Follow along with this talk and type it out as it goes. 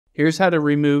Here's how to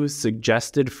remove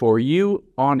suggested for you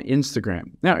on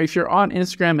Instagram. Now, if you're on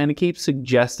Instagram and it keeps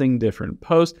suggesting different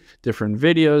posts, different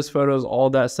videos, photos, all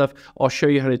that stuff, I'll show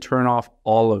you how to turn off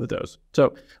all of those.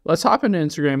 So let's hop into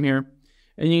Instagram here.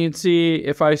 And you can see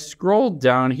if I scroll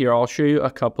down here, I'll show you a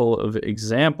couple of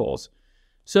examples.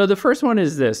 So the first one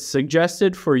is this,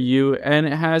 suggested for you, and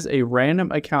it has a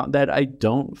random account that I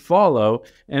don't follow,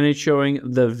 and it's showing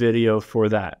the video for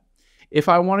that. If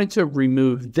I wanted to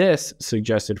remove this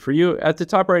suggested for you, at the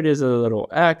top right is a little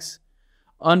X.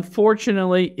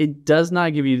 Unfortunately, it does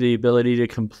not give you the ability to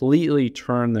completely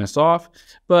turn this off,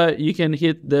 but you can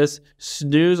hit this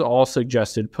snooze all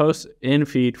suggested posts in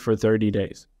feed for 30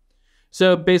 days.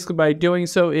 So basically by doing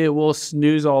so, it will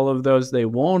snooze all of those. They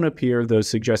won't appear. Those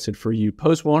suggested for you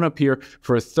posts won't appear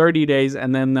for 30 days,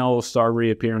 and then they'll start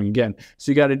reappearing again.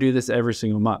 So you got to do this every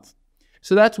single month.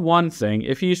 So that's one thing.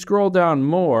 If you scroll down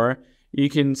more, you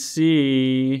can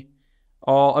see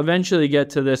I'll eventually get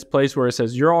to this place where it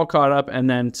says you're all caught up and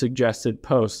then suggested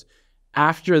posts.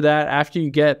 After that, after you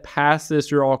get past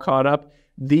this, you're all caught up,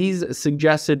 these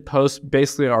suggested posts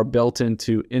basically are built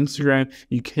into Instagram.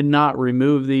 You cannot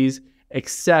remove these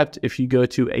except if you go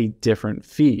to a different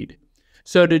feed.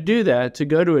 So to do that, to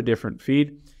go to a different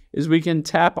feed, is we can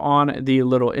tap on the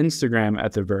little Instagram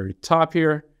at the very top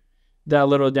here, that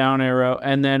little down arrow,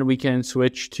 and then we can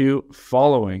switch to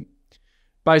following.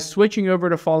 By switching over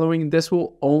to following, this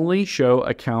will only show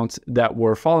accounts that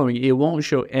we're following. It won't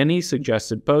show any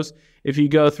suggested posts. If you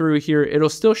go through here, it'll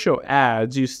still show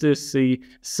ads. You still see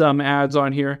some ads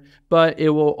on here, but it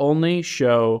will only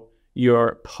show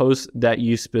your posts that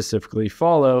you specifically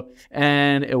follow,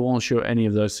 and it won't show any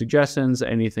of those suggestions,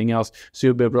 anything else. So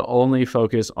you'll be able to only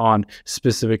focus on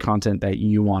specific content that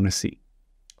you want to see.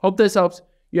 Hope this helps. If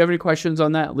you have any questions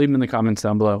on that, leave them in the comments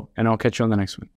down below, and I'll catch you on the next one.